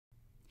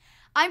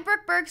I'm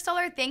Brooke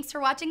Bergstoller. Thanks for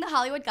watching the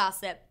Hollywood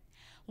Gossip.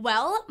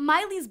 Well,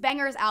 Miley's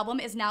Bangers album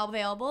is now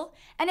available,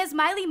 and as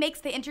Miley makes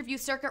the interview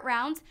circuit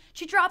rounds,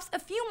 she drops a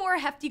few more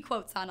hefty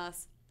quotes on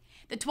us.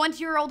 The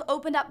 20-year-old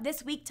opened up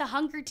this week to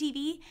Hunger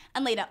TV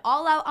and laid it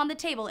all out on the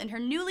table in her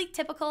newly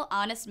typical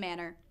honest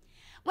manner.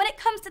 When it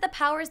comes to the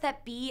powers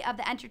that be of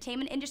the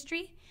entertainment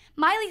industry,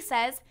 Miley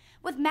says,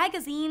 with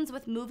magazines,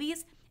 with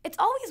movies, it's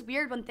always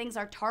weird when things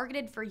are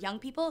targeted for young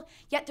people,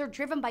 yet they're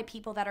driven by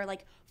people that are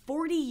like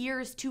 40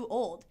 years too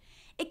old.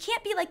 It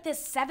can't be like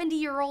this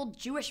 70-year-old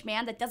Jewish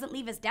man that doesn't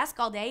leave his desk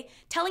all day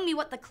telling me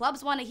what the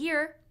clubs want to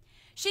hear.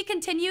 She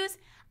continues,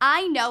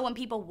 I know when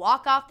people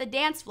walk off the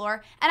dance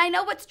floor and I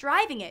know what's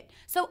driving it,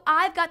 so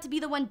I've got to be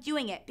the one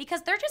doing it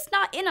because they're just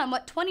not in on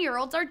what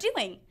 20-year-olds are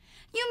doing.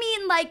 You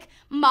mean like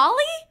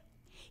Molly?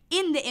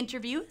 In the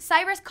interview,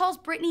 Cyrus calls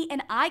Britney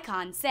an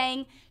icon,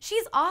 saying,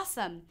 she's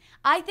awesome.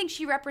 I think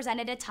she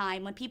represented a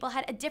time when people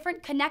had a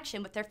different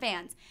connection with their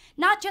fans.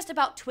 Not just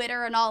about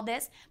Twitter and all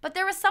this, but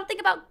there was something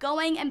about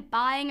going and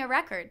buying a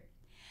record.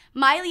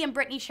 Miley and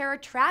Britney share a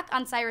track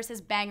on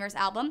Cyrus's Bangers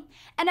album,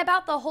 and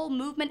about the whole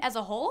movement as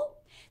a whole,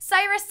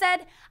 Cyrus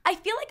said, I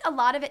feel like a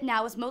lot of it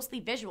now is mostly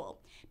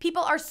visual.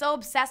 People are so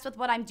obsessed with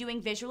what I'm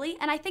doing visually,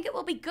 and I think it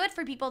will be good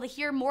for people to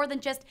hear more than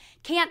just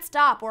Can't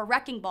Stop or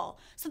Wrecking Ball,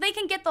 so they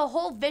can get the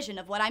whole vision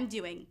of what I'm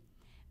doing.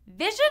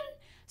 Vision?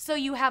 So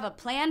you have a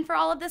plan for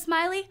all of this,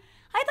 Miley?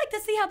 I'd like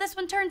to see how this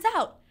one turns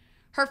out.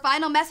 Her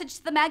final message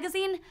to the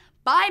magazine,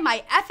 buy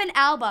my effing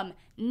album,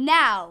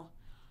 now.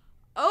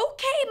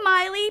 Okay,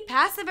 Miley,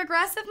 passive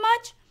aggressive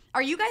much?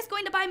 Are you guys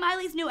going to buy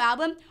Miley's new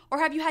album, or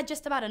have you had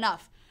just about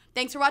enough?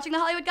 Thanks for watching the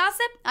Hollywood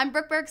Gossip. I'm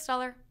Brooke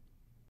Bergstoller.